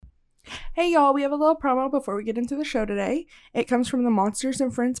Hey y'all, we have a little promo before we get into the show today. It comes from the Monsters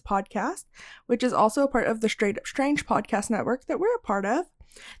and Friends podcast, which is also a part of the Straight Up Strange podcast network that we're a part of.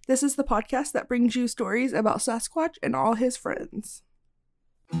 This is the podcast that brings you stories about Sasquatch and all his friends.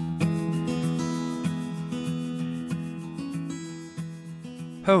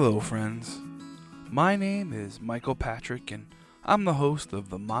 Hello, friends. My name is Michael Patrick, and I'm the host of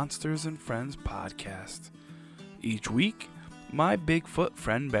the Monsters and Friends podcast. Each week, my Bigfoot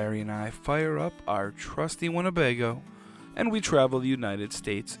friend Barry and I fire up our trusty Winnebago, and we travel the United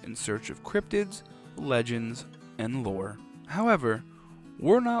States in search of cryptids, legends, and lore. However,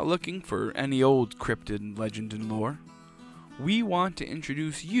 we're not looking for any old cryptid, legend, and lore. We want to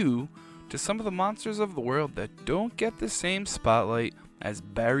introduce you to some of the monsters of the world that don't get the same spotlight as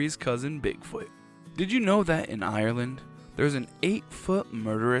Barry's cousin Bigfoot. Did you know that in Ireland, there's an 8-foot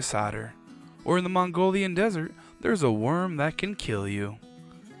murderous otter? Or in the Mongolian desert, there's a worm that can kill you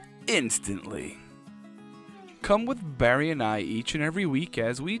instantly. Come with Barry and I each and every week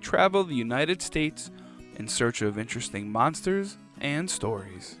as we travel the United States in search of interesting monsters and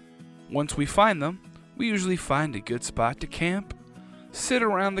stories. Once we find them, we usually find a good spot to camp, sit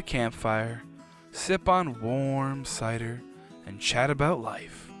around the campfire, sip on warm cider, and chat about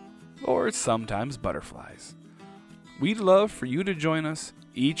life, or sometimes butterflies. We'd love for you to join us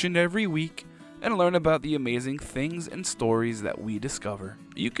each and every week and learn about the amazing things and stories that we discover.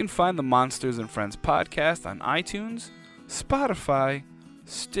 You can find the Monsters and Friends podcast on iTunes, Spotify,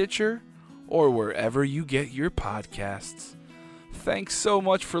 Stitcher, or wherever you get your podcasts. Thanks so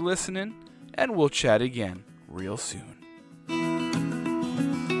much for listening, and we'll chat again real soon.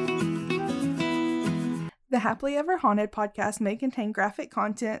 The Happily Ever Haunted podcast may contain graphic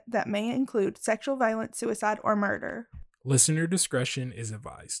content that may include sexual violence, suicide, or murder. Listener discretion is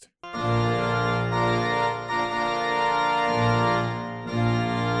advised.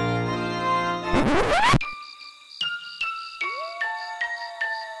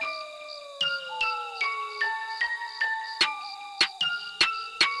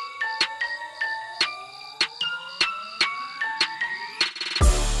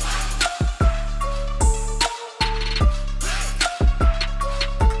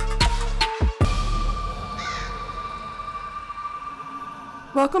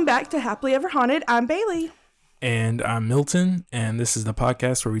 Welcome back to Happily Ever Haunted. I'm Bailey. And I'm Milton, and this is the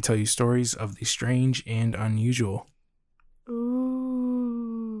podcast where we tell you stories of the strange and unusual.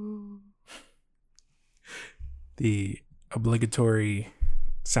 Ooh. The obligatory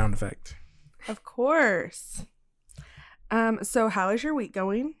sound effect. Of course. So how is your week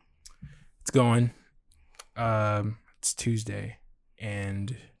going? It's going. It's Tuesday,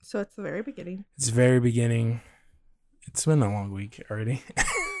 and So it's the very beginning. it's the very beginning. It's been a long week already.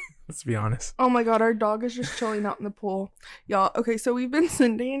 Let's be honest. Oh my god, our dog is just chilling out in the pool. Y'all, okay, so we've been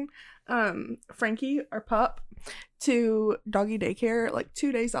sending Frankie, our pup, to doggy daycare like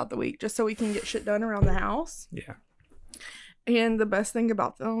 2 days out the week just so we can get shit done around the house. Yeah. And the best thing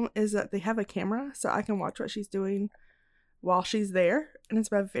about them is that they have a camera so I can watch what she's doing while she's there. And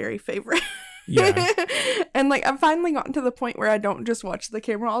it's my very favorite. Yeah. And like I've finally gotten to the point where I don't just watch the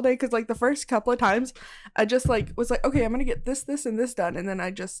camera all day, because like the first couple of times I just like was like, okay, I'm gonna get this and this done, and then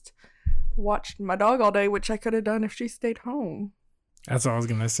I just watched my dog all day, which I could have done if she stayed home. That's what I was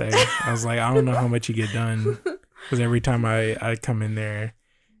going to say. I was like, I don't know how much you get done, because every time I come in there,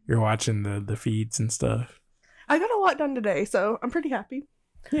 you're watching the feeds and stuff. I got a lot done today, so I'm pretty happy.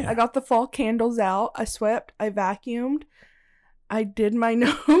 Yeah. I got the fall candles out. I swept. I vacuumed. I did my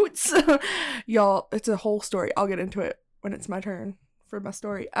notes. Y'all, it's a whole story. I'll get into it when it's my turn for my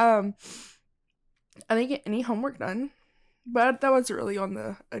story. I didn't get any homework done, but that wasn't really on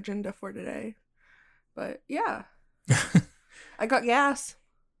the agenda for today. But yeah. I got gas.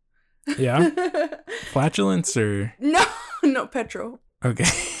 Yeah? Flatulence or? No, petrol. Okay.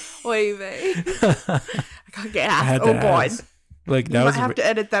 Wait. I got gas. I had Oh, to boy. ask. Like, You that might was have to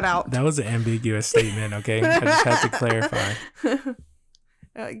edit that out. That was an ambiguous statement, okay? I just had to clarify.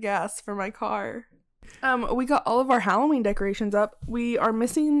 Gas for my car. We got all of our Halloween decorations up. We are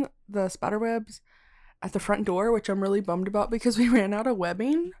missing the spider webs at the front door, which I'm really bummed about because we ran out of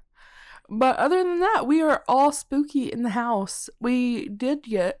webbing. But other than that, we are all spooky in the house. We did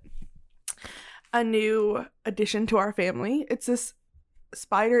get a new addition to our family. It's this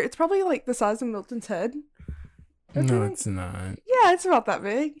spider. It's probably like the size of Milton's head. No, it's not. Yeah, it's about that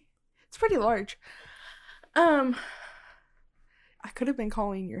big. It's pretty large. I could have been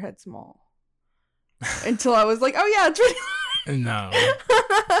calling your head small until I was like, oh yeah, it's really No.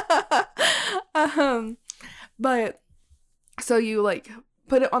 But so you like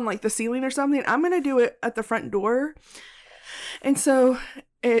put it on like the ceiling or something. I'm gonna do it at the front door. And so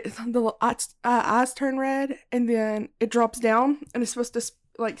the eyes turn red, and then it drops down, and it's supposed to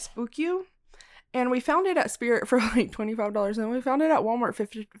like spook you. And we found it at Spirit for like $25, and we found it at Walmart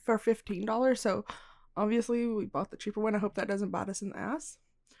for $15. So obviously we bought the cheaper one. I hope that doesn't bite us in the ass.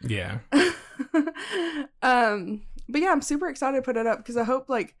 Yeah. But yeah, I'm super excited to put it up because I hope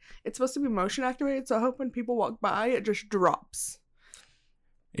like it's supposed to be motion activated. So I hope when people walk by, it just drops.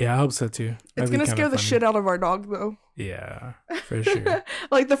 Yeah, I hope so too. It's gonna scare the shit out of our dog though. Yeah, for sure.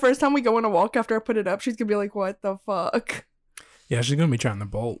 Like the first time we go on a walk after I put it up, she's gonna be like, "What the fuck?" Yeah, she's gonna be trying to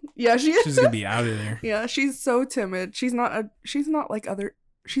bolt. Yeah, she's gonna be out of there. Yeah, she's so timid. She's not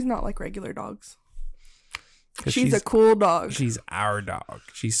like regular dogs. She's a cool dog. She's our dog.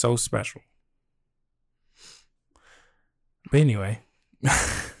 She's so special. But anyway.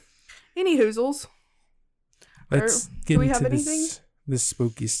 Any hoozles? Let's get do we into have anything? this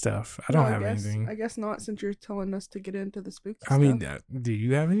spooky stuff. I don't have anything. I guess not, since you're telling us to get into the spooky I mean, stuff. do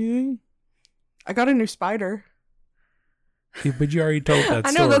you have anything? I got a new spider. Yeah, but you already told that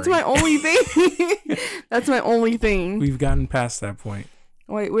I know, story. that's my only thing. That's my only thing. We've gotten past that point.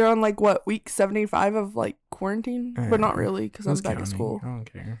 Wait, we're on like what, week 75 of like quarantine? But not really, because I'm back at school. I don't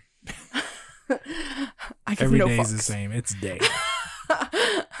care. I give Every no day fucks. is the same. It's day.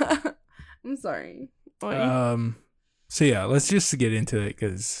 I'm sorry. Wait. So yeah, let's just get into it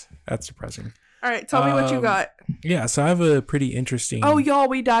because that's depressing. All right, tell me what you got. Yeah, so I have a pretty interesting. Oh, y'all,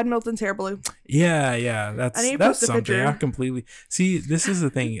 we dyed Milton's hair blue. Yeah, that's something. picture. I completely see. This is the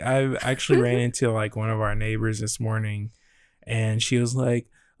thing. I actually ran into like one of our neighbors this morning, and she was like,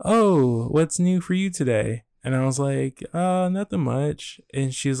 "Oh, what's new for you today?" And I was like, nothing much."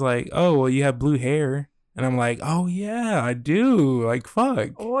 And she was like, "Oh, well, you have blue hair." And I'm like, "Oh yeah, I do. Like,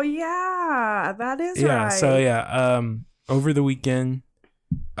 fuck." Oh yeah, that is Yeah. right. So yeah, over the weekend,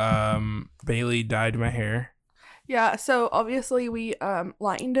 Bailey dyed my hair. Yeah, so obviously we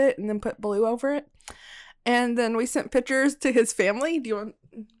lightened it and then put blue over it. And then we sent pictures to his family. Do you want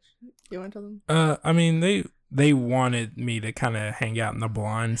to tell them? I mean, they wanted me to kind of hang out in the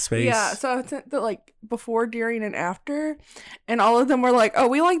blonde space. Yeah, so I sent the like before, during, and after. And all of them were like, "Oh,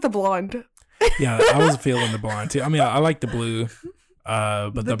 we like the blonde." Yeah, I was feeling the blonde too. I mean, I like the blue. But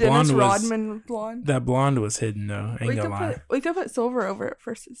the Dennis blonde was Rodman blonde. that blonde was hidden though. Ain't gonna lie. We could put silver over it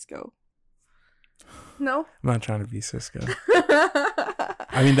for Cisco. No? I'm not trying to be Cisco.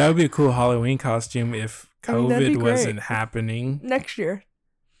 I mean, that would be a cool Halloween costume if that'd be COVID great. wasn't happening. Next year.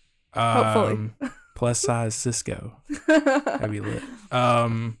 Hopefully. Plus size Cisco. That'd be lit.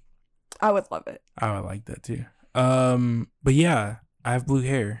 I would love it. I would like that too. But yeah, I have blue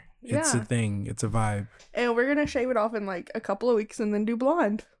hair. It's Yeah. a thing. It's a vibe. And we're going to shave it off in like a couple of weeks and then do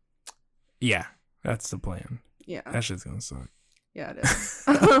blonde. Yeah, that's the plan. Yeah. That shit's gonna suck. Yeah, it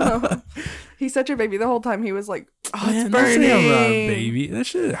is. He's such a baby. The whole time he was like, "Oh, it's Man, don't say burning." I'm not a baby. That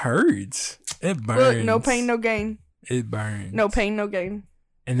shit hurts. It burns. Look, no pain, no gain. It burns. No pain, no gain.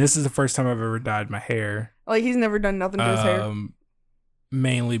 And this is the first time I've ever dyed my hair. Like he's never done nothing to his hair.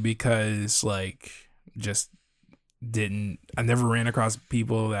 Mainly because like I never ran across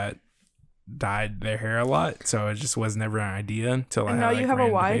people that dyed their hair a lot, so it just was never an idea until And now you have a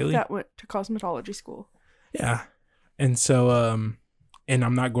wife that went to cosmetology school. Yeah. And so and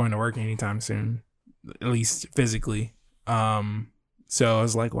I'm not going to work anytime soon, at least physically. So I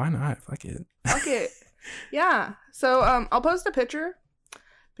was like, why not? Fuck it. Fuck it. Yeah. So I'll post a picture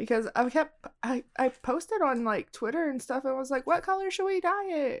because I posted on like Twitter and stuff and was like, what color should we dye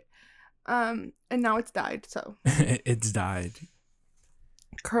it? And now it's dyed, so It's dyed.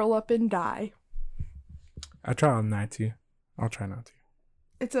 curl up and dye. I try not to. I'll try not to.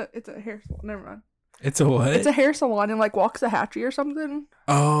 It's a hair salon. Never mind. It's a what? It's a hair salon in like Waxahachie or something.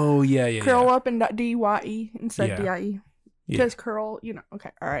 Oh yeah. Curl up and DYE instead Yeah. DIE. Yeah. Because curl, okay.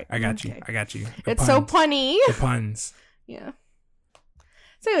 All right. I got you. Okay. I got you. It's so punny. The puns. Yeah.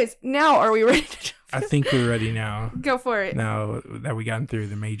 So anyways, now are we ready to I think we're ready now. go for it? Now that we gotten through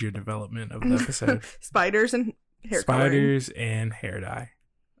the major development of the episode. Spiders and hair Spiders and hair dye.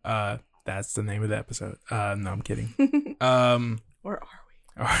 That's the name of the episode. No, I'm kidding. coloring. Or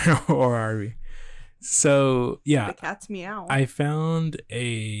are we? Or are we? So yeah, The cat's meow. I found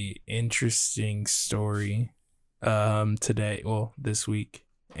a interesting story today, well, this week.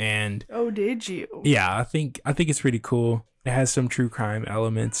 And Oh, did you? yeah, I think it's pretty cool. It has some true crime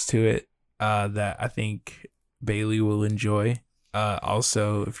elements to it that I think Bailey will enjoy.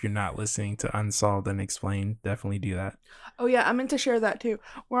 Also, if you're not listening to Unsolved and Explained, definitely do that. Oh yeah, I meant to share that too.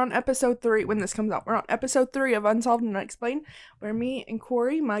 We're on episode 3 when this comes out. We're on episode 3 of Unsolved and Unexplained, where me and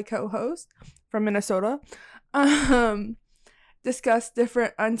Corey, my co-host from Minnesota, discuss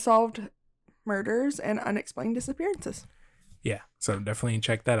different unsolved murders and unexplained disappearances. Yeah, so definitely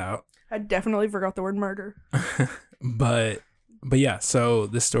check that out. I definitely forgot the word murder. But yeah, so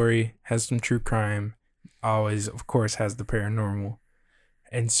this story has some true crime, always, of course, has the paranormal.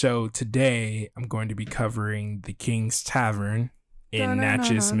 And so today I'm going to be covering the King's Tavern in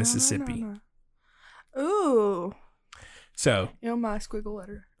Natchez, Mississippi. Ooh. So, my squiggle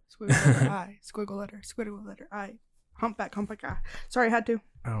letter. Squiggle letter I. Squiggle letter I. Humpback I. Sorry, I had to.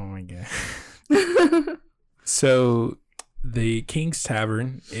 oh my God. So, the King's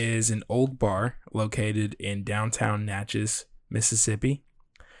Tavern is an old bar located in downtown Natchez, Mississippi.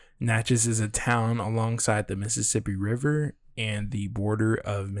 Natchez is a town alongside the Mississippi River and the border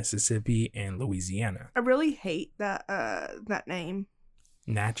of Mississippi and Louisiana. I really hate that name.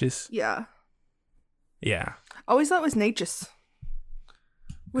 Natchez? Yeah. Yeah. I always thought it was Natchez,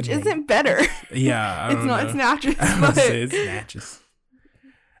 which Yeah. isn't better. Yeah, I It's don't not. know. It's Natchez. I was gonna But say it's Natchez.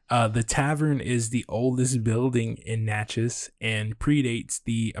 The tavern is the oldest building in Natchez and predates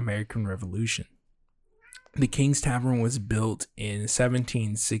the American Revolution. The King's Tavern was built in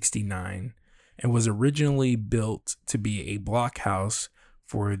 1769 and was originally built to be a blockhouse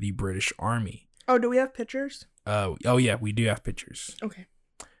for the British Army. oh, do we have pictures? Oh yeah, we do have pictures. Okay.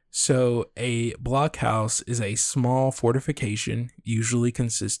 So a blockhouse is a small fortification, usually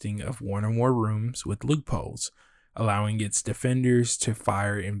consisting of one or more rooms with loopholes, allowing its defenders to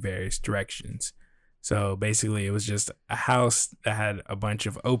fire in various directions. So basically, it was just a house that had a bunch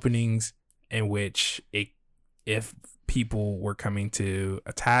of openings in which if people were coming to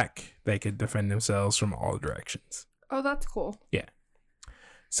attack, they could defend themselves from all directions. Oh, that's cool.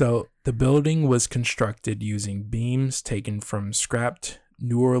 So the building was constructed using beams taken from scrapped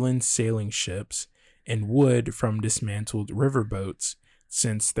New Orleans sailing ships and wood from dismantled riverboats,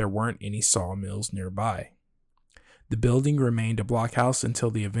 since there weren't any sawmills nearby. The building remained a blockhouse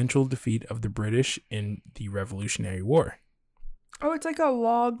until the eventual defeat of the British in the Revolutionary War. Oh, it's like a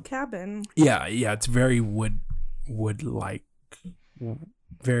log cabin. Yeah, it's very wood-like,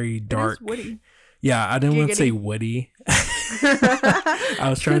 very dark. It is woody. Yeah, I didn't want to say Giggity. woody. I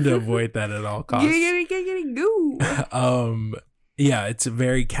was trying to avoid that at all costs. Giggity, goo. Yeah, it's a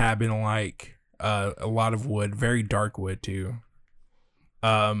very cabin-like, a lot of wood, very dark wood too.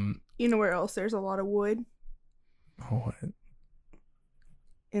 You know where else there's a lot of wood? What?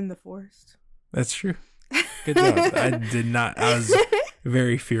 In the forest. That's true. Good job. I did not. I was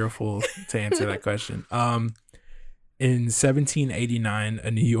very fearful to answer that question. In 1789, a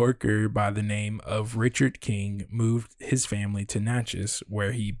New Yorker by the name of Richard King moved his family to Natchez,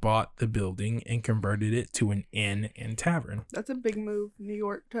 where he bought the building and converted it to an inn and tavern. That's a big move, New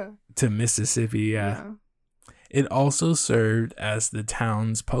York to Mississippi. Yeah. It also served as the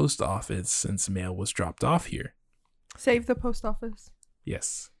town's post office since mail was dropped off here. Save the post office.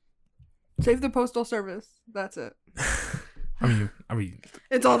 Yes. Save the postal service. That's it. I mean,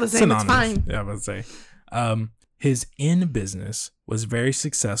 it's all the same. synonymous. It's fine. Yeah, I would say. His inn business was very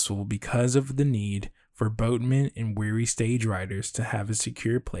successful because of the need for boatmen and weary stage riders to have a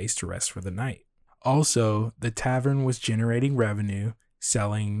secure place to rest for the night. Also, the tavern was generating revenue,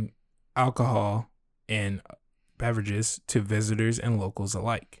 selling alcohol and beverages to visitors and locals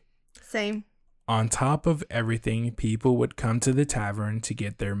alike. Same. On top of everything, people would come to the tavern to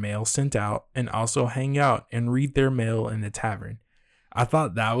get their mail sent out and also hang out and read their mail in the tavern. I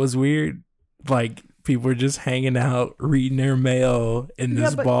thought that was weird. Like, people were just hanging out, reading their mail in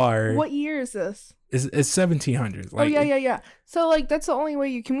this bar. What year is this? It's 1700s. Like, yeah. So, like, that's the only way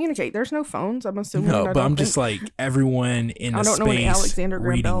you communicate. There's no phones, I'm assuming. No, but I'm just like, everyone in I a don't know when space Alexander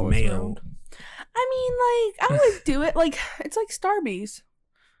Graham Bell reading was mail. around. I mean, like, I would do it. Like, it's like Starbucks.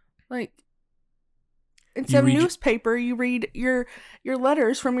 Like, instead of newspaper, you read your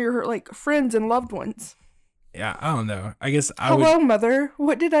letters from your, like, friends and loved ones. Yeah, I don't know. I guess Hello, mother.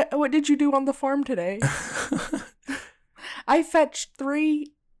 What did you do on the farm today? I fetched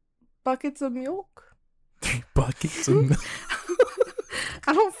 3 buckets of milk. 3 buckets of milk.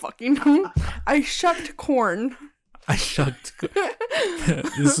 I don't fucking know. I shucked corn. This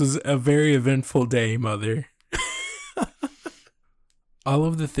was a very eventful day, mother. All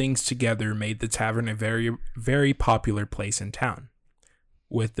of the things together made the tavern a very, very popular place in town.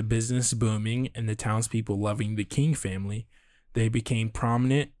 With the business booming and the townspeople loving the King family, they became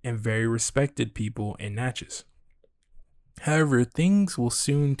prominent and very respected people in Natchez. However, things will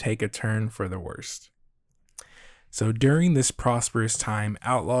soon take a turn for the worst. So during this prosperous time,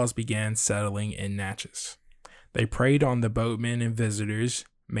 outlaws began settling in Natchez. They preyed on the boatmen and visitors,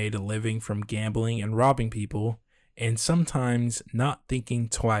 made a living from gambling and robbing people, and sometimes not thinking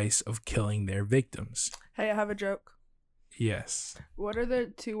twice of killing their victims. Hey, I have a joke. Yes. What are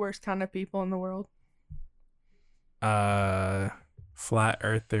the 2 worst kind of people in the world? Flat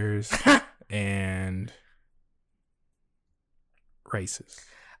earthers and racists.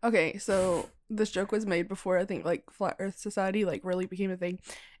 Okay, so this joke was made before I think like Flat Earth Society like really became a thing,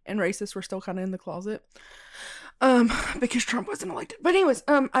 and racists were still kind of in the closet, because Trump wasn't elected. But anyways,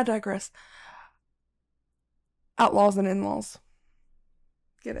 I digress. Outlaws and in-laws.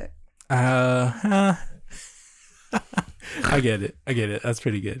 Get it? I get it. That's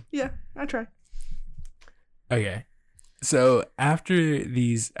pretty good. Yeah, I try. Okay. So after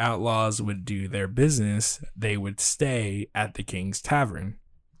these outlaws would do their business, they would stay at the King's Tavern.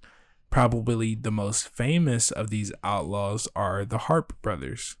 Probably the most famous of these outlaws are the Harp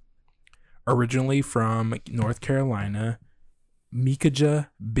brothers. Originally from North Carolina, Micajah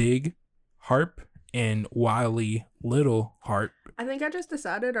Big Harp and Wiley Little Harp. I think I just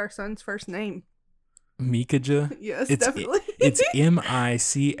decided our son's first name. Micajah? Yes, It's definitely. It's Micajah.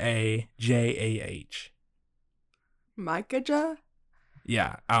 Micajah?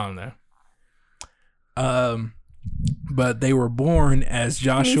 Yeah, I don't know. But they were born as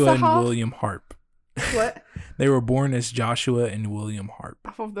Joshua and Misaha? William Harp. What? They were born as Joshua and William Harp.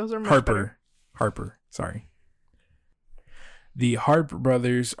 Oh, those are much better. Harper, sorry. The Harp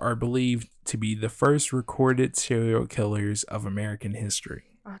brothers are believed to be the first recorded serial killers of American history.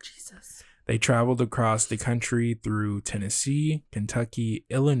 Oh, Jesus. They traveled across the country through Tennessee, Kentucky,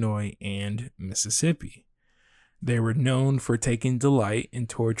 Illinois, and Mississippi. They were known for taking delight in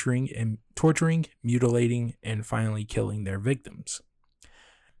torturing, mutilating, and finally killing their victims.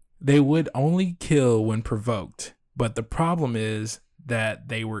 They would only kill when provoked, but the problem is that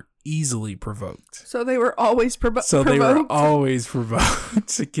they were easily provoked. So they were always provoked. They were always provoked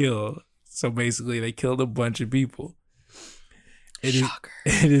to kill. So basically, they killed a bunch of people. Shocker.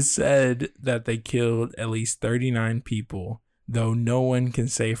 It is said that they killed at least 39 people, though no one can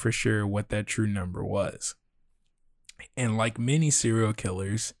say for sure what that true number was. And like many serial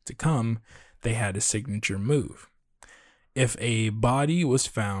killers to come, they had a signature move. If a body was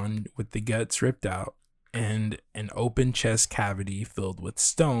found with the guts ripped out and an open chest cavity filled with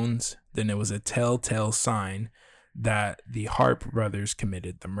stones, then it was a telltale sign that the Harp brothers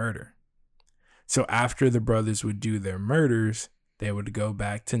committed the murder. So after the brothers would do their murders, they would go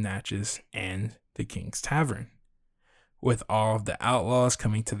back to Natchez and the King's Tavern. With all of the outlaws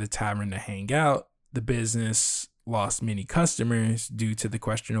coming to the tavern to hang out, the business lost many customers due to the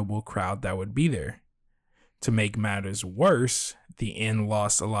questionable crowd that would be there. To make matters worse, the inn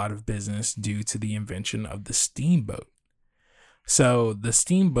lost a lot of business due to the invention of the steamboat. So the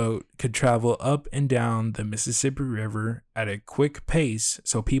steamboat could travel up and down the Mississippi River at a quick pace,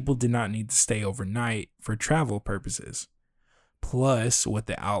 so people did not need to stay overnight for travel purposes. Plus, with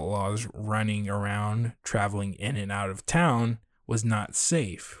the outlaws running around, traveling in and out of town was not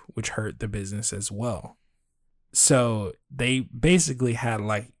safe, which hurt the business as well. So they basically had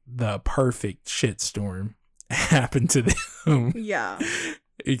like the perfect shitstorm happen to them. Yeah.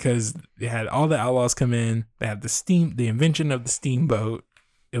 Because they had all the outlaws come in, they had the invention of the steamboat.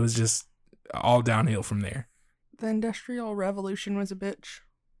 It was just all downhill from there. The Industrial Revolution was a bitch.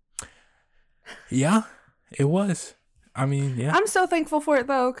 Yeah, it was. I mean, yeah. I'm so thankful for it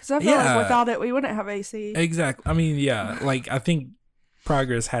though, because I feel like without it, we wouldn't have AC. Exactly. I mean, yeah. Like, I think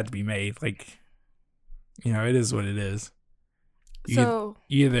progress had to be made. Like, you know, it is what it is. You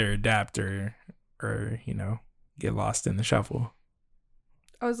either adapt or get lost in the shuffle.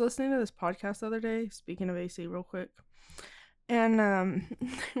 I was listening to this podcast the other day, speaking of AC real quick. And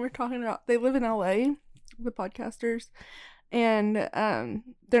we're talking about, they live in LA, the podcasters. And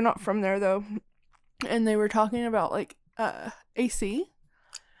they're not from there though. And they were talking about like AC.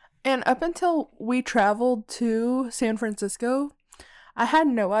 And up until we traveled to San Francisco, I had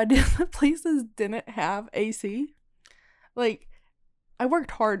no idea that places didn't have AC. Like, I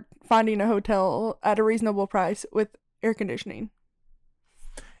worked hard finding a hotel at a reasonable price with air conditioning.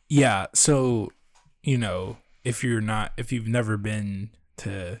 Yeah, so, if you've never been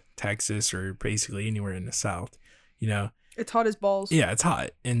to Texas or basically anywhere in the South, it's hot as balls. Yeah, it's hot.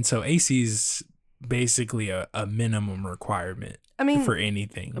 And so AC's basically a minimum requirement for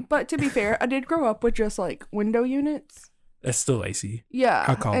anything. But to be fair, I did grow up with just like window units. That's still AC.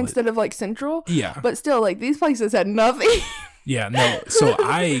 Yeah, instead of like central. Yeah. But still, like, these places had nothing. Yeah, no. So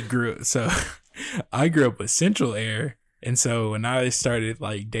I grew up with central air. And so when I started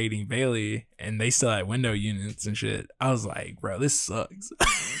like dating Bailey and they still had window units and shit, I was like, bro, this sucks.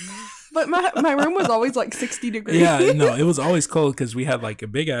 But my room was always like 60 degrees. Yeah, no, it was always cold because we had like a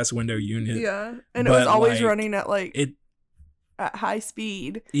big ass window unit. Yeah, and it was always running at like at high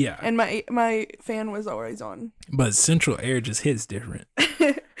speed. Yeah, and my fan was always on. But central air just hits different.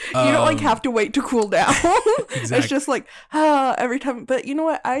 You don't like have to wait to cool down. Exactly. It's just like every time. But you know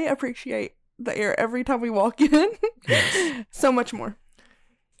what? I appreciate the air every time we walk in. Yes. So much more.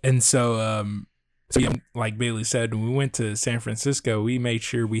 And so, yeah, like Bailey said, when we went to San Francisco, we made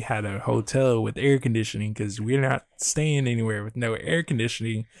sure we had a hotel with air conditioning because we're not staying anywhere with no air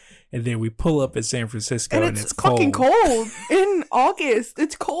conditioning. And then we pull up at San Francisco and it's fucking cold in August.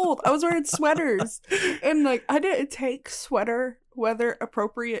 It's cold. I was wearing sweaters and like I didn't take sweater weather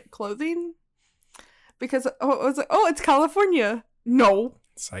appropriate clothing because I was like, oh, it's California. No.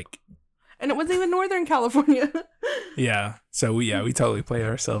 It's like, and it wasn't even Northern California. yeah. So we totally played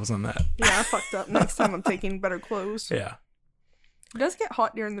ourselves on that. Yeah, I fucked up. Next time I'm taking better clothes. Yeah. It does get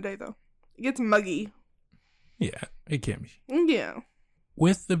hot during the day though. It gets muggy. Yeah, it can be. Yeah.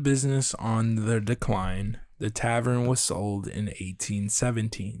 With the business on the decline, the tavern was sold in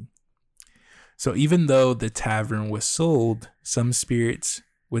 1817. So even though the tavern was sold, some spirits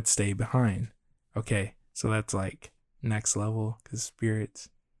would stay behind. Okay, so that's like next level because spirits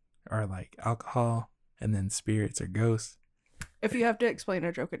are like alcohol and then spirits are ghosts. If you have to explain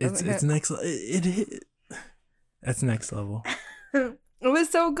a joke, it doesn't hit. It's next that's next level. It was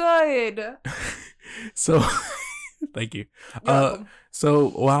so good. So thank you. So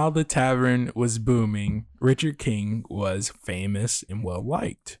while the tavern was booming, Richard King was famous and well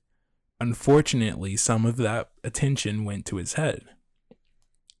liked. Unfortunately, some of that attention went to his head.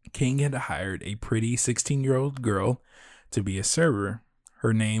 King had hired a pretty 16-year-old girl to be a server.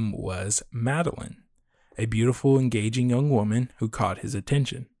 Her name was Madeline, a beautiful, engaging young woman who caught his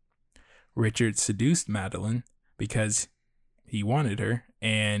attention. Richard seduced Madeline because he wanted her,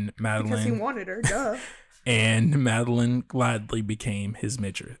 and Madeline... Because he wanted her, duh. And Madeline gladly became his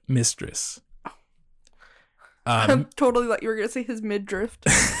mistress. I totally thought you were going to say his midriff.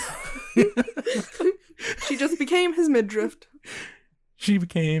 She just became his midriff. She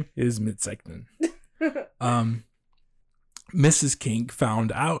became his midsection. Mrs. King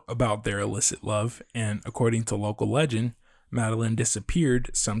found out about their illicit love, and according to local legend, Madeline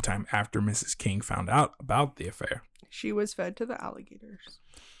disappeared sometime after Mrs. King found out about the affair. She was fed to the alligators.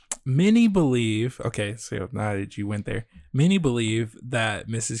 Many believe, okay, so now that you went there, many believe that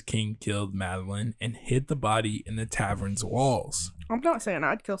Mrs. King killed Madeline and hid the body in the tavern's walls. I'm not saying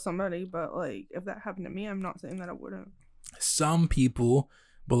I'd kill somebody, but like if that happened to me, I'm not saying that I wouldn't. Some people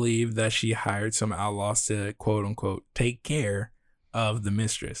believe that she hired some outlaws to quote unquote take care of the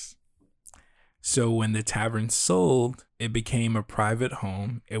mistress. So when the tavern sold, it became a private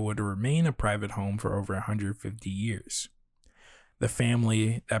home. It would remain a private home for over 150 years. The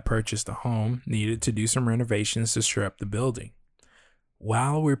family that purchased the home needed to do some renovations to shore up the building.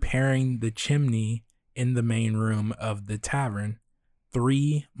 While repairing the chimney in the main room of the tavern,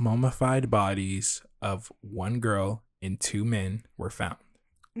 3 mummified bodies of 1 girl and 2 men were found.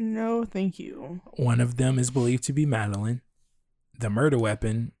 No, thank you. One of them is believed to be Madeline. The murder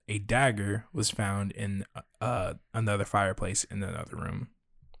weapon, a dagger, was found in another fireplace in another room.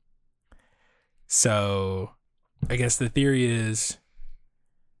 So I guess the theory is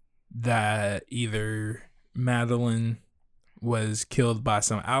that either Madeline was killed by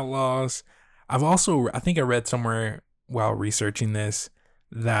some outlaws. I think I read somewhere while researching this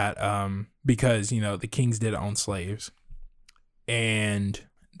that because, the Kings did own slaves, and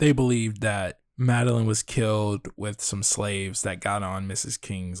they believed that Madeline was killed with some slaves that got on Mrs.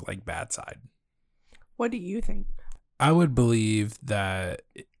 King's bad side. What do you think? I would believe that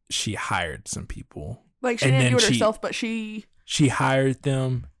she hired some people. She didn't do it herself, but she hired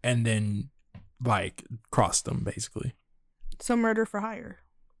them and then crossed them basically. So murder for hire.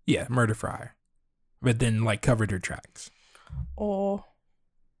 Yeah, murder for hire. But then covered her tracks. Oh.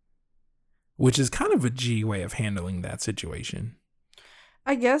 Which is kind of a G way of handling that situation.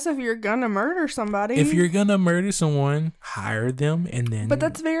 I guess if you're gonna murder somebody. If you're gonna murder someone, hire them and then. But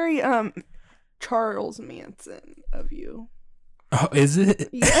that's very Charles Manson of you. Oh, is it?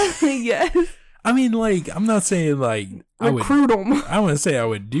 Yeah. Yes. I mean, I'm not saying recruit them. I wouldn't say I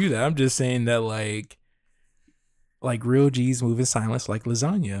would do that. I'm just saying that real G's move in silence like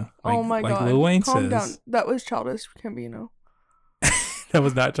lasagna. Oh my God. Lil Wayne Calm says. down. That was Childish Gambino. That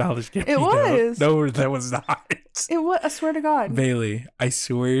was not Childish Gambino. It was. No, that was not. It was. I swear to God. Bailey, I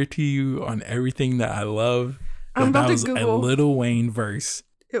swear to you on everything that I love, I'm about that to was Google. a Lil Wayne verse.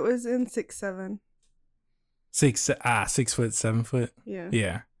 It was in 6'7". 6 foot, 7 foot. Yeah.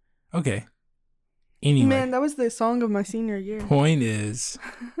 Yeah. Okay. Anyway. Man, that was the song of my senior year. Point is,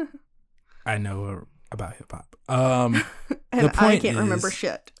 I know about hip hop. And I can't remember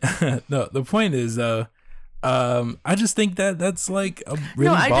shit. No, the point is though, I just think that's a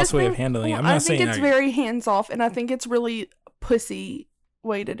really boss way of handling it. I'm not saying I think it's very hands off, and I think it's really pussy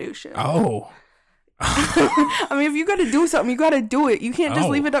way to do shit. Oh. I mean, if you got to do something, you got to do it. You can't just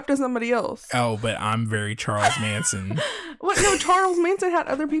leave it up to somebody else. Oh, but I'm very Charles Manson. What? No, Charles Manson had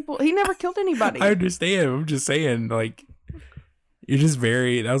other people. He never killed anybody. I understand. I'm just saying, like, that was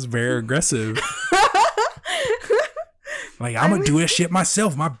very aggressive. Like, I'm going to do this shit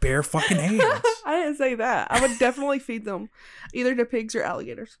myself, my bare fucking hands. I didn't say that. I would definitely feed them either to pigs or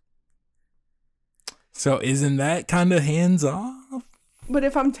alligators. So isn't that kind of hands off? But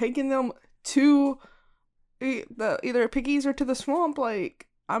if I'm taking them to either piggies or to the swamp, like,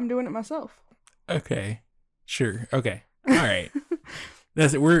 I'm doing it myself. Okay. Sure. Okay. All right.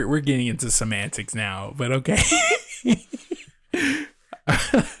 That's it. We're getting into semantics now, but okay.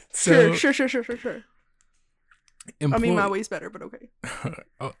 So, Sure. I mean, my way's better, but okay.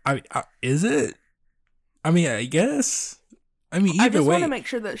 Oh, is it? I mean, I guess. I mean, either I just way, want to make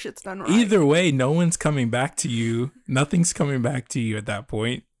sure that shit's done right. either way, no one's coming back to you. Nothing's coming back to you at that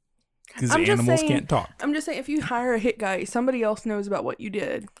point because animals can't talk. I'm just saying, if you hire a hit guy, somebody else knows about what you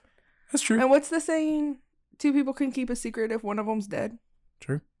did. That's true. And what's the saying? 2 people can keep a secret if one of them's dead.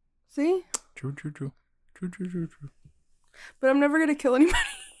 True. See? True. But I'm never gonna kill anybody.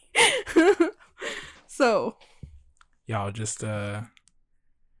 So. Y'all just be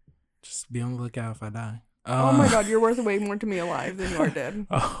on the lookout if I die. Oh my god, you're worth way more to me alive than you are dead.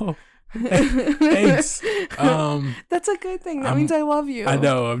 Oh, thanks. That's a good thing. That means I love you. I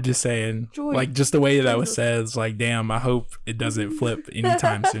know. I'm just saying, Joy. like, just the way that was said, it's like, damn. I hope it doesn't flip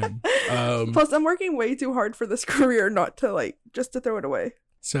anytime soon. Plus, I'm working way too hard for this career not to like just to throw it away.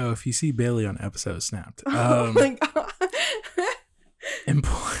 So if you see Bailey on episode Snapped, Oh my god.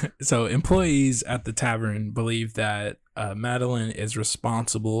 So employees at the tavern believe that Madeline is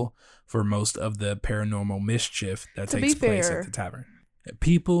responsible for most of the paranormal mischief that takes place at the tavern.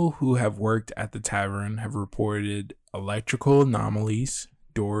 People who have worked at the tavern have reported electrical anomalies,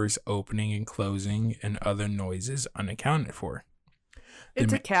 doors opening and closing, and other noises unaccounted for.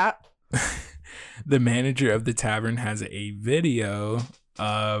 It's a cat. The manager of the tavern has a video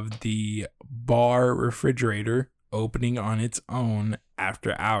of the bar refrigerator opening on its own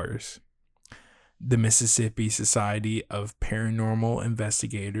after hours. The Mississippi Society of Paranormal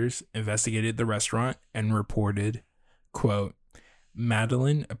Investigators investigated the restaurant and reported, quote,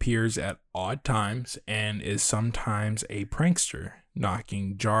 Madeline appears at odd times and is sometimes a prankster,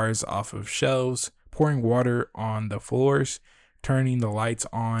 knocking jars off of shelves, pouring water on the floors, turning the lights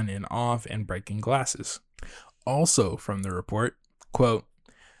on and off, and breaking glasses. Also from the report, quote,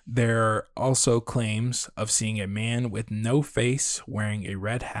 there are also claims of seeing a man with no face wearing a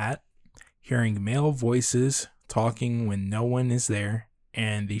red hat, hearing male voices talking when no one is there,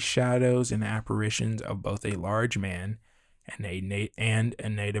 and the shadows and apparitions of both a large man and a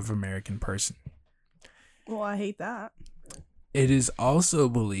Native American person. Well, I hate that. It is also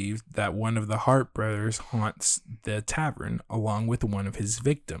believed that one of the Hart brothers haunts the tavern along with one of his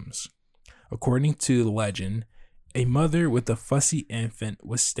victims. According to the legend, a mother with a fussy infant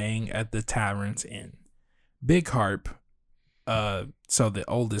was staying at the tavern's inn. Big Harp, so the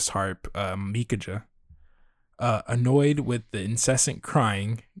oldest Harp, Mikaja, annoyed with the incessant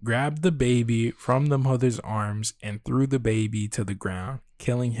crying, grabbed the baby from the mother's arms and threw the baby to the ground,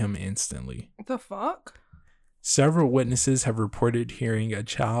 killing him instantly. What the fuck? Several witnesses have reported hearing a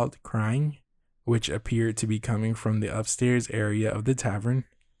child crying, which appeared to be coming from the upstairs area of the tavern.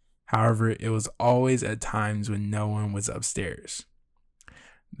 However, it was always at times when no one was upstairs.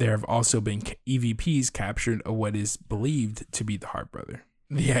 There have also been EVPs captured of what is believed to be the Hart brother.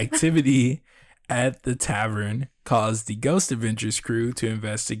 The activity at the tavern caused the Ghost Adventures crew to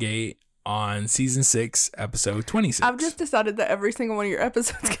investigate on season 6, episode 26. I've just decided that every single one of your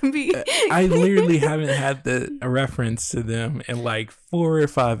episodes can be. I literally haven't had a reference to them in like 4 or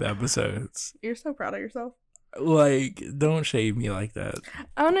 5 episodes. You're so proud of yourself. Like, don't shade me like that.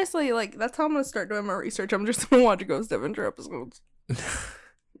 Honestly, like, that's how I'm gonna start doing my research. I'm just gonna watch Ghost Adventure episodes.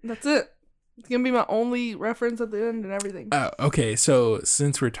 That's it. It's gonna be my only reference at the end and everything. Okay, so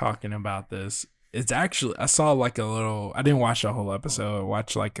since we're talking about this, it's actually, I saw like a little, I didn't watch the whole episode, I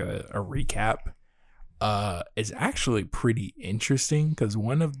watched like a recap. It's actually pretty interesting because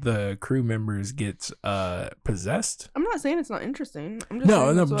one of the crew members gets possessed. I'm not saying it's not interesting. I'm just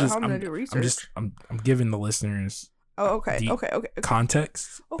saying I'm gonna do research. I'm giving the listeners okay.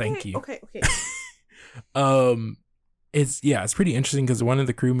 context. Okay, Thank you. Okay. It's pretty interesting because one of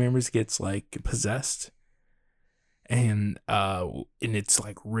the crew members gets like possessed. And it's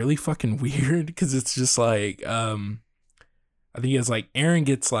like really fucking weird because it's just like I think it's like Aaron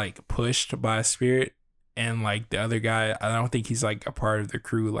gets like pushed by a spirit, and like the other guy, I don't think he's like a part of the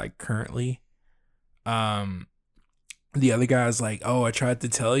crew like currently. the other guy was like, "Oh, I tried to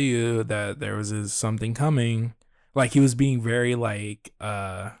tell you that there was something coming." Like he was being very like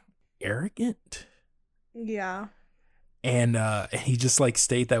arrogant. Yeah. And he just like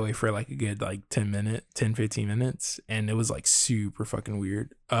stayed that way for like a good like 15 minutes. And it was like super fucking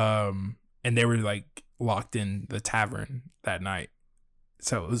weird. And they were like locked in the tavern that night.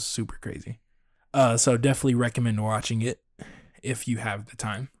 So it was super crazy. So definitely recommend watching it if you have the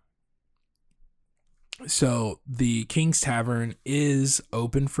time. So the King's Tavern is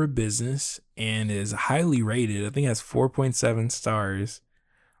open for business and is highly rated. I think it has 4.7 stars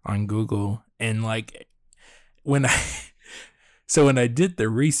on Google. And like when I did the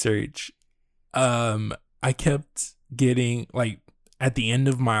research, I kept getting like at the end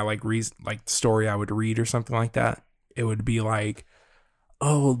of my like story I would read or something like that, it would be like,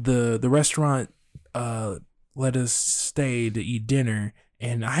 oh, the restaurant let us stay to eat dinner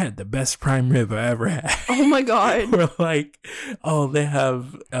and I had the best prime rib I ever had. Oh my God. Or like, oh, they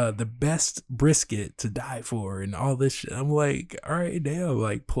have the best brisket to die for and all this shit. I'm like, all right, damn,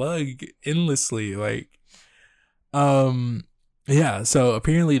 like plug endlessly. Like, yeah, so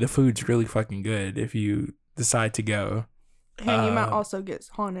apparently the food's really fucking good if you decide to go. And you might also get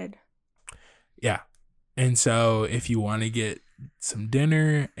haunted. Yeah. And so if you want to get some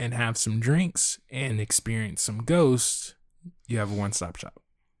dinner and have some drinks and experience some ghosts, you have a one-stop shop.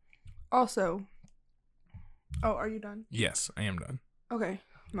 Also, oh, are you done? Yes, I am done. Okay,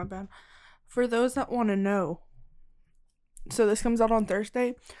 my bad. For those that want to know, so this comes out on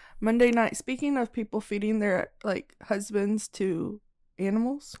Thursday. Monday night, speaking of people feeding their like husbands to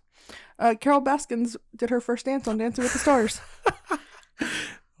animals, Carol Baskins did her first dance on Dancing with the Stars.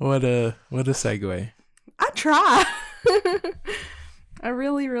 What a segue. I try. I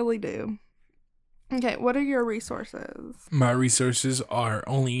really, really do. Okay, what are your resources? My resources are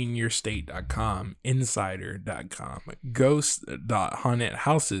onlyinyourstate.com, insider.com,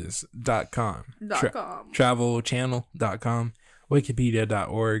 ghost.hauntedhouses.com, travelchannel.com,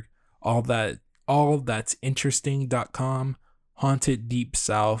 wikipedia.org, all that's interesting.com,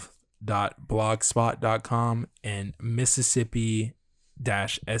 haunteddeepsouth.blogspot.com, and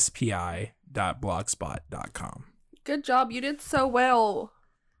mississippi-spi.blogspot.com. Good job. You did so well.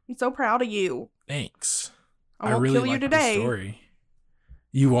 I'm so proud of you. Thanks. I won't kill you today. The story.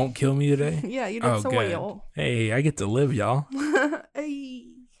 You won't kill me today? Yeah, you did so good. well. Hey, I get to live, y'all. Hey.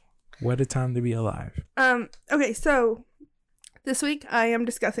 What a time to be alive. Okay, so this week I am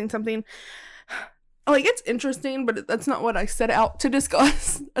discussing something like it's interesting, but that's not what I set out to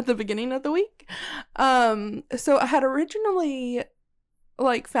discuss at the beginning of the week. So I had originally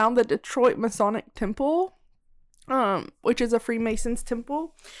like found the Detroit Masonic Temple, which is a Freemasons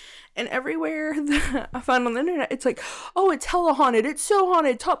temple. And everywhere that I find on the internet, it's like, oh, it's hella haunted. It's so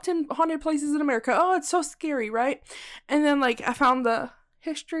haunted. Top 10 haunted places in America. Oh, it's so scary, right? And then, like, I found the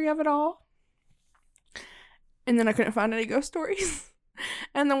history of it all. And then I couldn't find any ghost stories.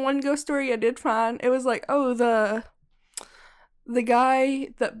 And the one ghost story I did find, it was like, oh, the guy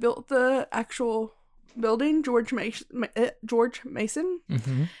that built the actual building, George Mason,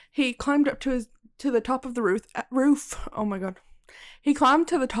 Mm-hmm. he climbed up to the top of the roof. Oh, my God. He climbed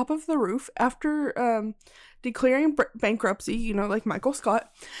to the top of the roof after declaring bankruptcy, you know, like Michael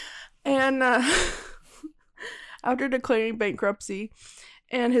Scott. And after declaring bankruptcy,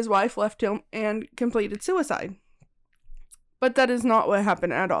 and his wife left him and completed suicide. But that is not what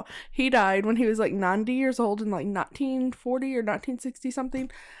happened at all. He died when he was like 90 years old in like 1940 or 1960 something.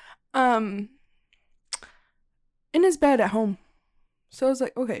 In his bed at home. So I was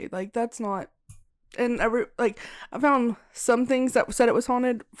like, okay, like that's not. And I found some things that said it was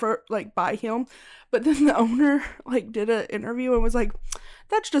haunted for like by him, but then the owner like did an interview and was like,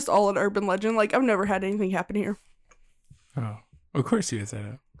 "That's just all an urban legend. Like I've never had anything happen here." Oh, of course he would say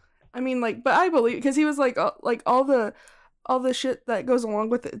that. I mean, like, but I believe because he was like all the shit that goes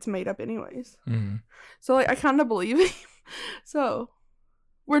along with it, it's made up anyways. Mm-hmm. So like I kind of believe him. So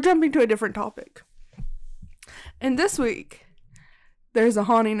we're jumping to a different topic. And this week, there's a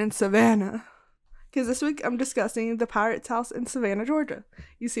haunting in Savannah. Because this week I'm discussing the Pirate's House in Savannah, Georgia.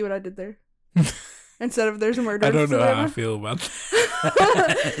 You see what I did there? Instead of there's a murder. I don't know how I feel about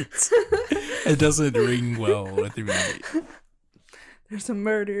that. It doesn't ring well with me. There's a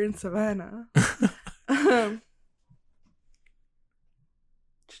murder in Savannah.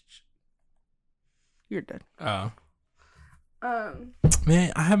 You're dead. Oh.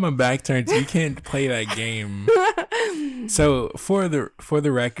 Man, I have my back turned, so you can't play that game. So for the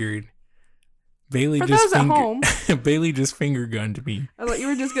record, Bailey Bailey just finger gunned me. I thought you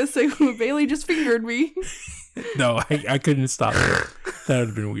were just gonna say Bailey just fingered me. No, I couldn't stop it. That would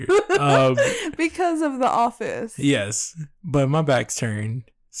have been weird. Because of The Office. Yes, but my back's turned,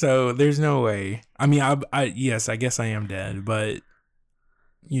 so there's no way. I mean, yes, I guess I am dead, but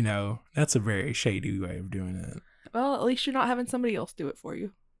you know, that's a very shady way of doing it. Well, at least you're not having somebody else do it for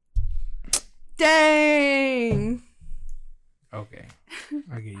you. Dang. Okay,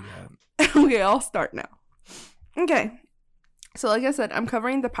 I get you that. Okay, I'll start now. Okay. So like I said, I'm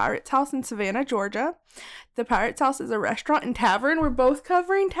covering the Pirates House in Savannah, Georgia. The Pirates House is a restaurant and tavern. We're both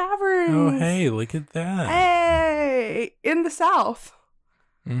covering taverns. Oh, hey, look at that. Hey, in the South.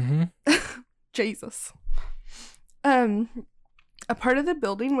 Mm-hmm. Jesus. A part of the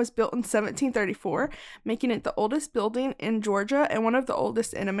building was built in 1734, making it the oldest building in Georgia and one of the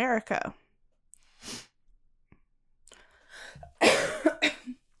oldest in America.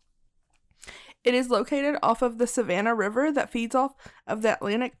 It is located off of the Savannah River that feeds off of the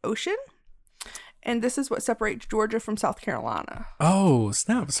Atlantic Ocean. And this is what separates Georgia from South Carolina. Oh,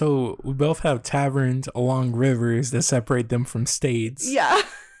 snap. So we both have taverns along rivers that separate them from states. Yeah.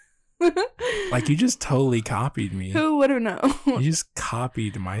 Like, you just totally copied me. Who would have known? You just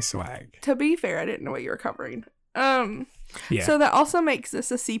copied my swag. To be fair, I didn't know what you were covering. Yeah. So that also makes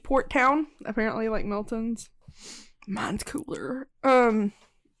this a seaport town, apparently, like Milton's. Mine's cooler.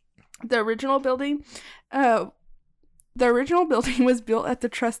 The original building was built at the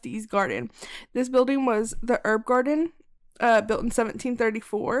Trustees Garden. This building was the Herb Garden, built in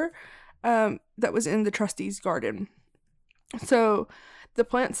 1734, that was in the Trustees Garden. So the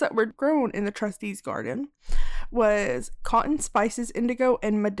plants that were grown in the Trustees Garden was cotton, spices, indigo,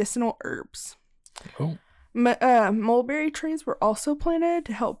 and medicinal herbs. Oh. Mulberry trees were also planted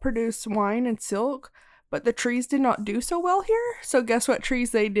to help produce wine and silk, but the trees did not do so well here. So guess what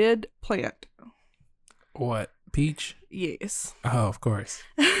trees they did plant? What? Peach? Yes. Oh, of course.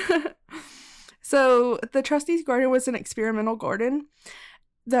 So the Trustees Garden was an experimental garden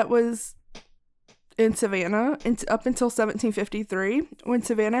that was in Savannah up until 1753, when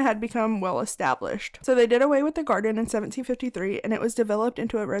Savannah had become well established. So they did away with the garden in 1753, and it was developed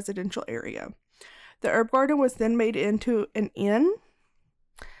into a residential area. The herb garden was then made into an inn,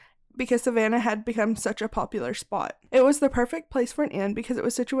 because Savannah had become such a popular spot. It was the perfect place for an inn because it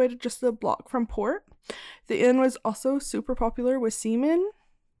was situated just a block from port. The inn was also super popular with seamen,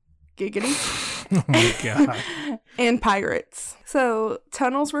 giggity, Oh my god. and pirates. So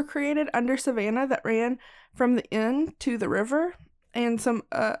tunnels were created under Savannah that ran from the inn to the river, and some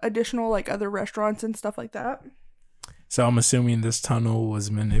additional like other restaurants and stuff like that. So I'm assuming this tunnel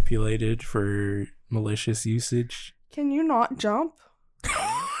was manipulated for malicious usage. Can you not jump?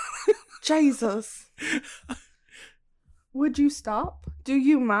 Jesus. Would you stop? Do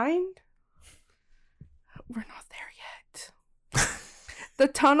you mind? We're not there yet.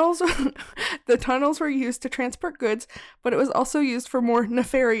 The tunnels were used to transport goods, but it was also used for more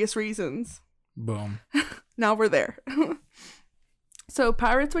nefarious reasons. Boom. Now we're there. So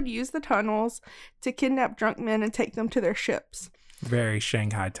pirates would use the tunnels to kidnap drunk men and take them to their ships. Very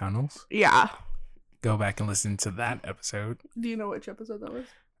Shanghai tunnels. Yeah. Go back and listen to that episode. Do you know which episode that was?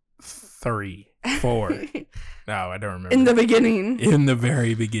 3, 4. No, I don't remember. In the beginning. In the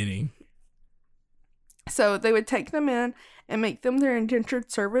very beginning. So they would take them in and make them their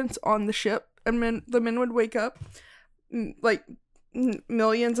indentured servants on the ship. And the men would wake up like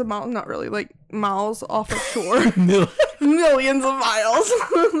millions of miles, not really, like miles off of shore. Millions of miles.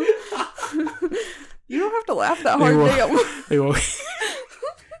 You don't have to laugh that hard, damn.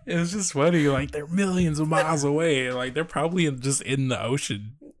 It was just funny. Like, they're millions of miles away. Like, they're probably just in the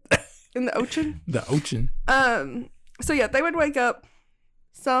ocean. In the ocean? The ocean. So yeah, they would wake up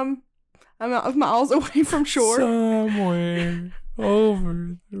some amount of miles away from shore. Somewhere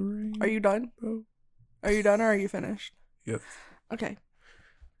over the rainbow. Are you done? Are you done or are you finished? Yes. Okay.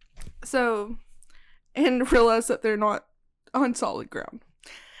 So, and realize that they're not on solid ground.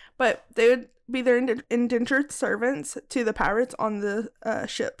 But they would be their indentured servants to the pirates on the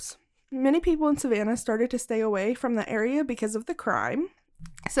ships. Many people in Savannah started to stay away from the area because of the crime.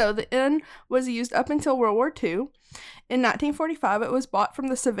 So the inn was used up until World War II. In 1945, it was bought from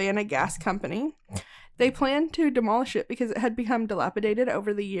the Savannah Gas Company. They planned to demolish it because it had become dilapidated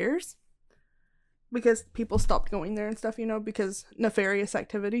over the years. Because people stopped going there and stuff, you know, because nefarious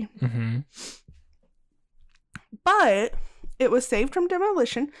activity. Mm-hmm. But it was saved from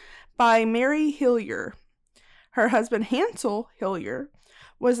demolition by Mary Hillier. Her husband, Hansel Hillier,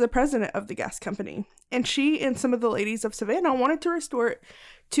 was the president of the gas company. And she and some of the ladies of Savannah wanted to restore it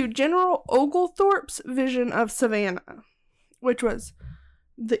to General Oglethorpe's vision of Savannah, which was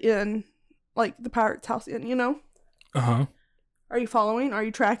the inn, like the Pirates House Inn, you know? Uh-huh. Are you following? Are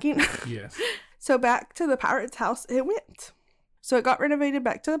you tracking? Yes. So back to the Pirates House it went. So it got renovated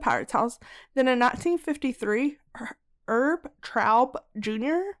back to the Pirates House. Then in 1953, Herb Traub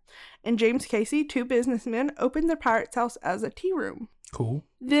Jr. and James Casey, 2 businessmen, opened the Pirates House as a tea room. Cool.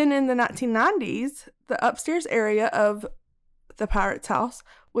 Then in the 1990s, the upstairs area of the Pirates House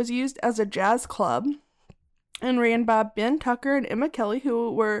was used as a jazz club and ran by Ben Tucker and Emma Kelly,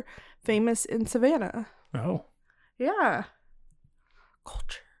 who were famous in Savannah. Oh. Yeah.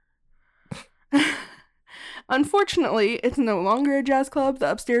 Culture. Unfortunately, it's no longer a jazz club.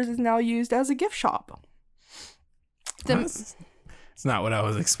 The upstairs is now used as a gift shop. It's not what I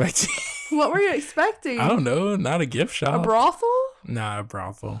was expecting. What were you expecting? I don't know. Not a gift shop. A brothel? Not a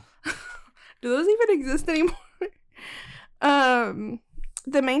brothel. Do those even exist anymore?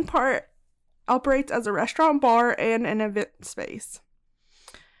 The main part operates as a restaurant, bar, and an event space.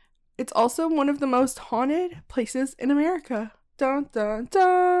 It's also one of the most haunted places in America. Dun, dun,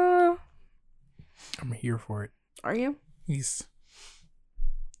 dun. I'm here for it. Are you? Yes.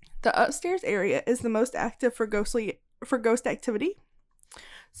 The upstairs area is the most active for ghost activity.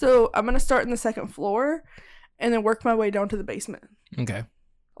 So I'm going to start in the second floor and then work my way down to the basement. Okay.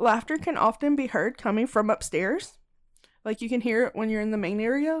 Laughter can often be heard coming from upstairs. Like you can hear it when you're in the main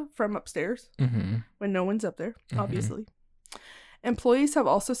area from upstairs. Mm-hmm. When no one's up there, obviously. Employees have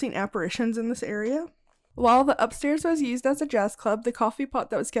also seen apparitions in this area. While the upstairs was used as a jazz club, the coffee pot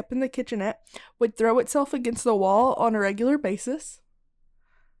that was kept in the kitchenette would throw itself against the wall on a regular basis.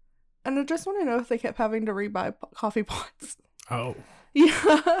 And I just want to know if they kept having to rebuy coffee pots. Oh.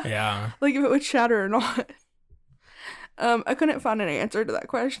 Yeah. Yeah. Like if it would shatter or not. I couldn't find an answer to that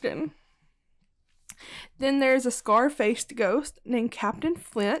question. Then there's a scar-faced ghost named Captain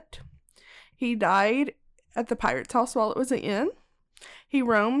Flint. He died at the Pirates House while it was an inn. He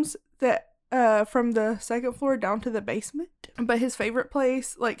roams from the second floor down to the basement. But his favorite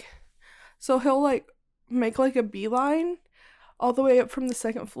place, so he'll make a beeline all the way up from the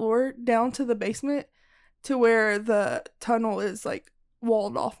second floor down to the basement to where the tunnel is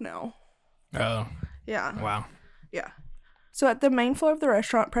walled off now. Oh. Yeah. Wow. Yeah. So at the main floor of the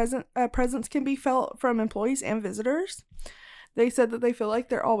restaurant, presence can be felt from employees and visitors. They said that they feel like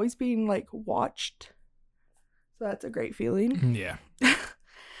they're always being watched. So that's a great feeling. Yeah.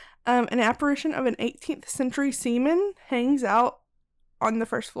 An apparition of an 18th century seaman hangs out on the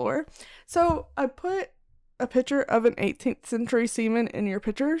first floor. So I put a picture of an 18th century seaman in your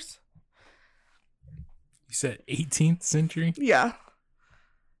pictures. You said 18th century? Yeah.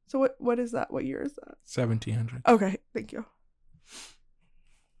 So what is that? What year is that? 1700. Okay, thank you.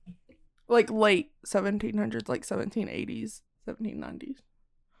 Late 1700s, 1780s, 1790s.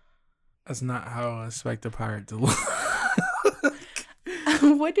 That's not how I expect a pirate to look.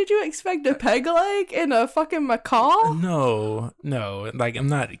 What did you expect? A peg leg and a fucking macaw? No. I'm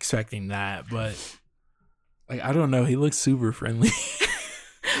not expecting that, but I don't know. He looks super friendly.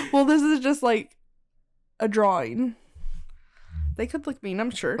 Well, this is just a drawing. They could look mean,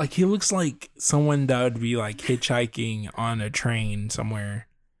 I'm sure. He looks like someone that would be hitchhiking on a train somewhere.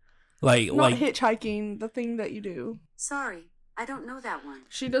 Not hitchhiking, the thing that you do. Sorry, I don't know that one.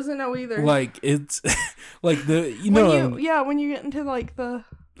 She doesn't know either. It's when you get into the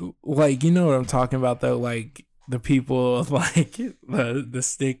you know what I'm talking about though, the people the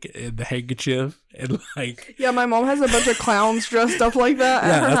stick and the handkerchief and yeah, my mom has a bunch of clowns dressed up like that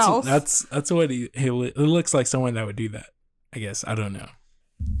at her house. That's what it looks like someone that would do that. I guess I don't know.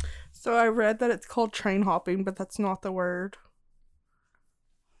 So I read that it's called train hopping, but that's not the word.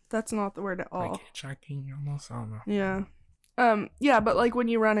 That's not the word at all. Hitchhiking almost. I don't know. Yeah. Yeah, but when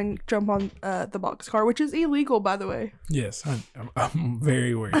you run and jump on the boxcar, which is illegal, by the way. Yes, I'm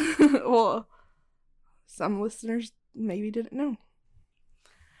very worried. Well, some listeners maybe didn't know.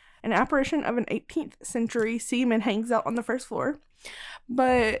 An apparition of an 18th century seaman hangs out on the first floor,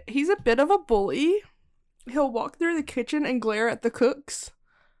 but he's a bit of a bully. He'll walk through the kitchen and glare at the cooks.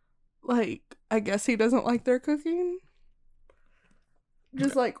 I guess he doesn't like their cooking.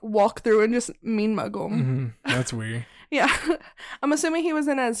 Just walk through and just mean mug them. Mm-hmm. That's weird. Yeah. I'm assuming he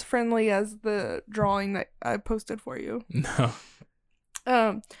wasn't as friendly as the drawing that I posted for you.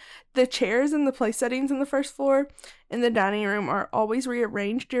 No. The chairs and the place settings in the first floor in the dining room are always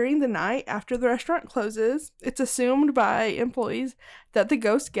rearranged during the night after the restaurant closes. It's assumed by employees that the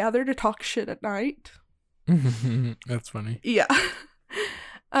ghosts gather to talk shit at night. That's funny. Yeah.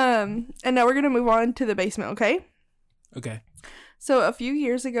 And now we're going to move on to the basement, okay? Okay. So a few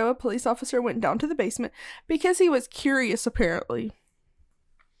years ago, a police officer went down to the basement because he was curious, apparently,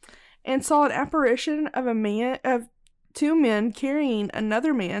 and saw an apparition of two men carrying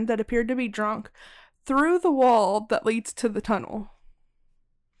another man that appeared to be drunk through the wall that leads to the tunnel.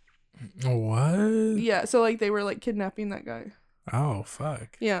 What? Yeah, so they were kidnapping that guy. Oh,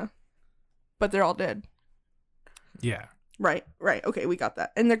 fuck. Yeah. But they're all dead. Yeah. Right. Okay, we got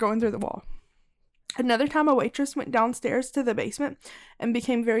that. And they're going through the wall. Another time, a waitress went downstairs to the basement and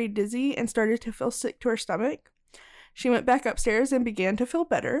became very dizzy and started to feel sick to her stomach. She went back upstairs and began to feel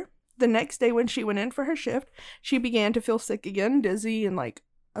better. The next day, when she went in for her shift, she began to feel sick again, dizzy, and like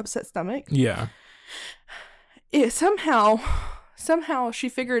upset stomach. Yeah. It somehow she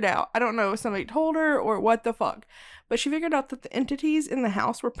figured out, I don't know if somebody told her or what the fuck, but she figured out that the entities in the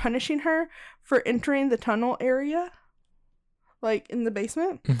house were punishing her for entering the tunnel area, like in the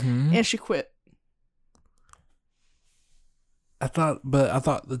basement, and she quit. I thought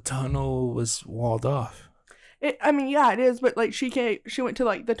the tunnel was walled off. Yeah, it is, but like she went to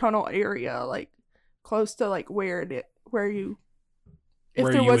like the tunnel area, like close to like where there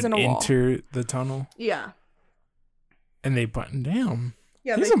wasn't a wall. Enter the tunnel. Yeah. And they buttoned down.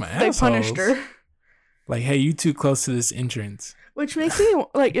 Yeah, they punished her. Like, hey, you too close to this entrance. Which makes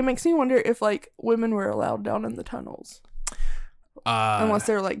me wonder if like women were allowed down in the tunnels. Unless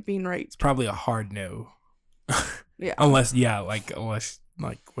they're like being raped. It's probably a hard no. Yeah. Unless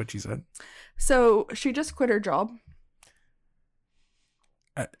what you said. So she just quit her job.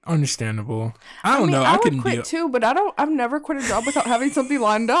 Understandable. I don't know. I would quit too, but I've never quit a job without having something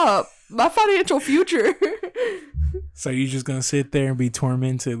lined up. My financial future. So you're just gonna sit there and be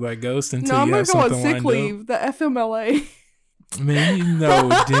tormented by ghosts until I'm you have gonna go something on lined sick leave. The FMLA. Man, you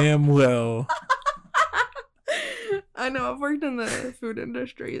know damn well. I know. I've worked in the food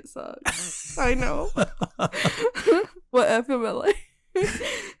industry. It sucks. I know. What FMLA?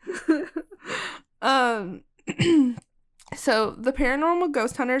 So the paranormal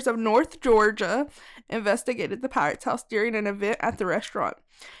ghost hunters of North Georgia investigated the Pirate's house during an event at the restaurant.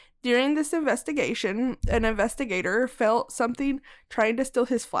 During this investigation, an investigator felt something trying to steal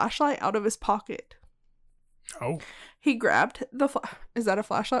his flashlight out of his pocket. Oh. He grabbed the Is that a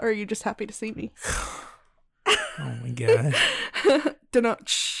flashlight, or are you just happy to see me? Oh my god.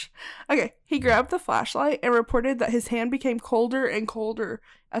 Okay, he grabbed the flashlight and reported that his hand became colder and colder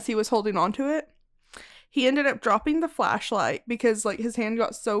as he was holding onto it. He ended up dropping the flashlight because like his hand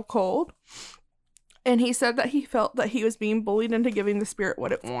got so cold. And he said that he felt that he was being bullied into giving the spirit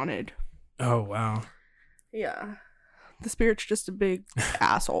what it wanted. Oh, wow. Yeah. The spirit's just a big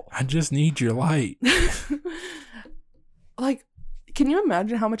asshole. I just need your light. Like, can you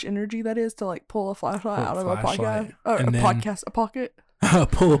imagine how much energy that is to like pull a flashlight out of a podcast? Or a pocket?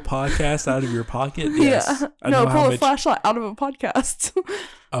 Pull a podcast out of your pocket? Yes. Yeah. No, pull a flashlight out of a podcast.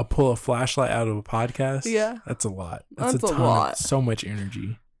 Pull a flashlight out of a podcast? Yeah. That's a lot. That's a lot. So much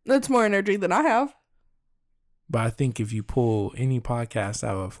energy. That's more energy than I have. But I think if you pull any podcast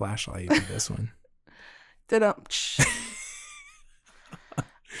out of a flashlight, it'd be this one.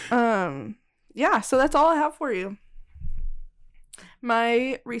 Yeah, so that's all I have for you.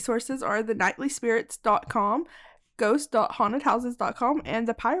 My resources are thenightlyspirits.com, ghost.hauntedhouses.com, and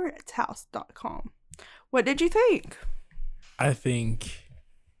thepirateshouse.com. What did you think? I think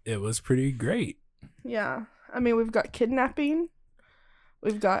it was pretty great. Yeah. I mean, we've got kidnapping.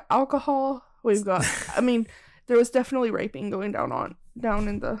 We've got alcohol. We've got, there was definitely raping going down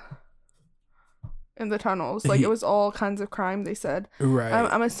in the tunnels. Like, it was all kinds of crime, they said. Right.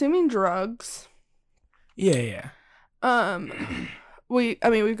 I'm assuming drugs. Yeah. We've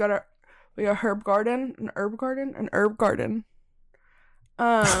got a herb garden.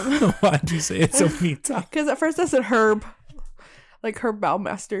 Why'd you say it so many times? Because at first I said herb, like Herb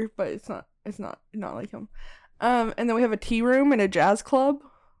Bowmaster, but it's not like him. And then we have a tea room and a jazz club.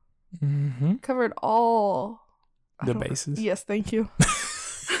 Mm-hmm. Covered all the bases. Yes, thank you.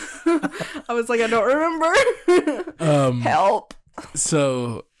 I was like, I don't remember. Help.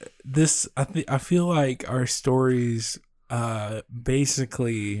 So I feel like our stories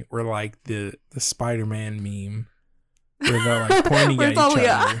basically were like the Spider-Man meme where they're like pointing at each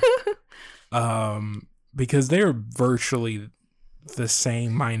other. Because they were virtually the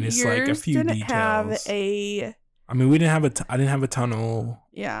same minus Yours like a few details. I didn't have a tunnel.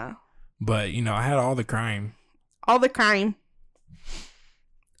 Yeah. But I had all the crime.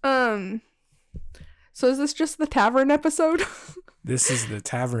 So is this just the tavern episode? This is the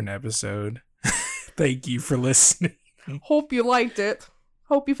tavern episode. Thank you for listening. Hope you liked it.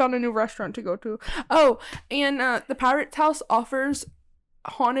 Hope you found a new restaurant to go to. Oh, and the Pirate's House offers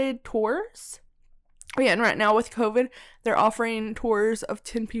haunted tours. Yeah, and right now with COVID, they're offering tours of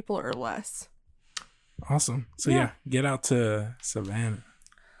 10 people or less. Awesome. So yeah, get out to Savannah.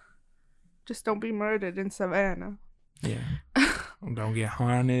 Just don't be murdered in Savannah. Yeah. Don't get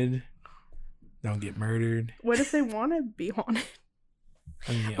haunted. Don't get murdered. What if they want to be haunted?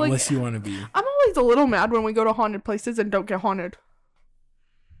 Unless you want to be. I'm always a little mad when we go to haunted places and don't get haunted.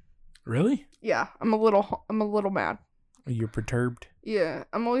 Really? Yeah, I'm a little mad. You're perturbed? Yeah,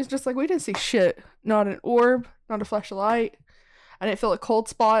 I'm always just like, we didn't see shit. Not an orb, not a flash of light. I didn't feel a cold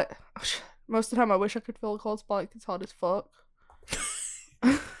spot. Most of the time, I wish I could feel a cold spot. It's hot as fuck.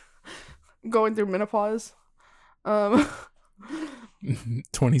 Going through menopause.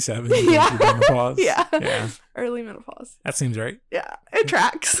 27. Yeah. Menopause. Yeah. Early menopause. That seems right. Yeah, it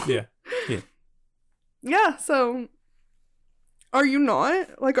tracks. Yeah. Yeah, so are you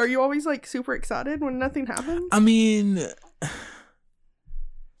not? Like, are you always like super excited when nothing happens? I mean,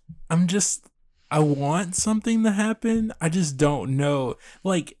 I want something to happen. I just don't know.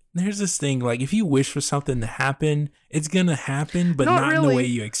 Like, there's this thing, like, if you wish for something to happen, it's gonna happen, but not in the way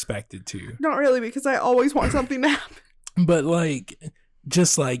you expect it to. Not really, because I always want something to happen. But, like,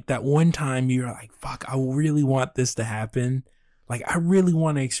 just like that one time you're like, fuck, I really want this to happen. Like, I really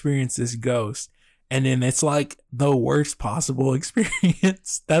want to experience this ghost. And then it's like the worst possible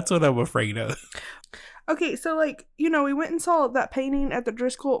experience. That's what I'm afraid of. Okay, so like, you know, we went and saw that painting at the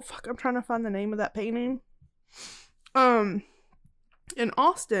Driscoll. Fuck, I'm trying to find the name of that painting. In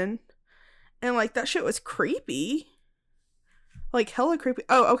Austin. And like that shit was creepy. Like hella creepy.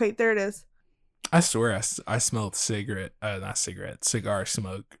 Oh, okay, there it is. I swear I smelled cigar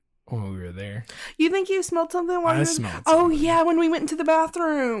smoke when we were there. You think you smelled something? I smelled something. Oh yeah, when we went into the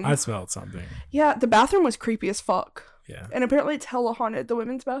bathroom. I smelled something. Yeah, the bathroom was creepy as fuck. Yeah. And apparently it's hella haunted, the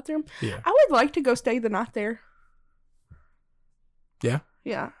women's bathroom. Yeah. I would like to go stay the night there. Yeah?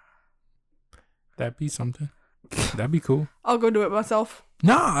 Yeah. That'd be something. That'd be cool. I'll go do it myself.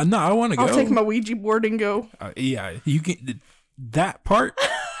 No, I want to go. I'll take my Ouija board and go. Yeah, you can. That part,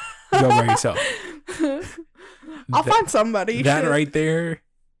 go by yourself. I'll find somebody. That right there,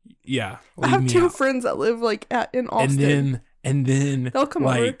 yeah. I have two friends that live like in Austin. And then they'll come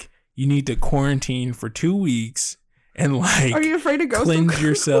like over. You need to quarantine for 2 weeks and like. Are you afraid to go? Cleanse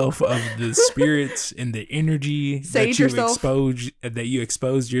yourself of the spirits and the energy Sage that you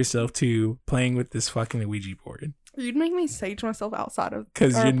exposed yourself to playing with this fucking Ouija board. You'd make me sage myself outside of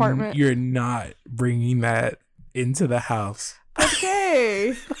our apartment. You're not bringing that into the house.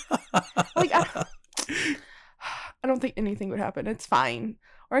 Okay. Like I don't think anything would happen. It's fine.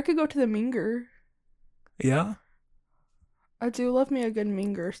 Or I could go to the Minger. Yeah. I do love me a good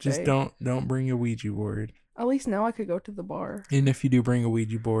Minger stay. Just don't bring a Ouija board. At least now I could go to the bar. And if you do bring a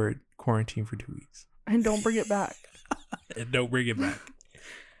Ouija board, quarantine for 2 weeks. And don't bring it back. And don't bring it back.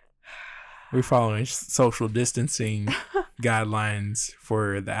 We're following social distancing guidelines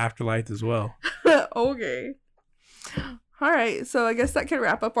for the afterlife as well. Okay. All right. So I guess that can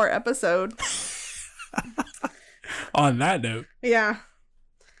wrap up our episode. On that note. Yeah.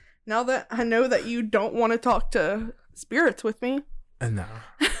 Now that I know that you don't want to talk to spirits with me. No.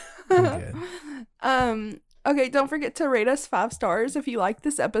 I'm good. Okay, don't forget to rate us 5 stars if you like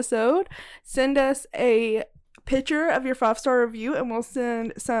this episode. Send us a picture of your 5-star review and we'll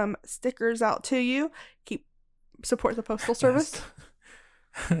send some stickers out to you. Support the postal service.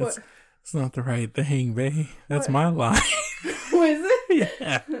 That's not the right thing, babe. That's what? my line. What is it?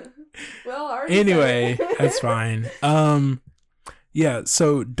 Yeah. Well, anyway, that's fine. Yeah,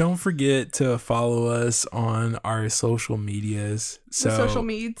 so don't forget to follow us on our social medias. So the social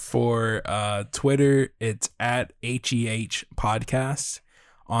medias. For Twitter, it's at HEH Podcast.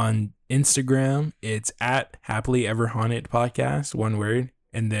 On Instagram, it's at Happily Ever Haunted Podcast, one word.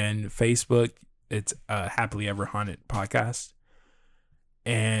 And then Facebook, it's Happily Ever Haunted Podcast.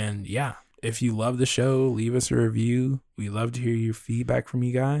 And yeah, if you love the show, leave us a review. We love to hear your feedback from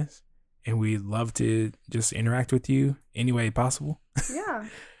you guys. And we'd love to just interact with you any way possible. Yeah.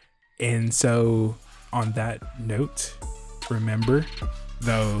 And so, on that note, remember,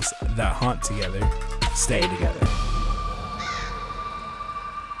 those that haunt together stay together.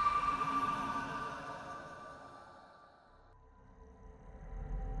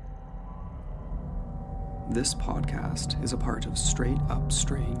 This podcast is a part of Straight Up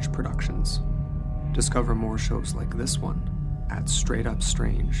Strange Productions. Discover more shows like this one at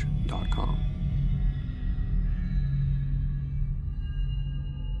straightupstrange.com.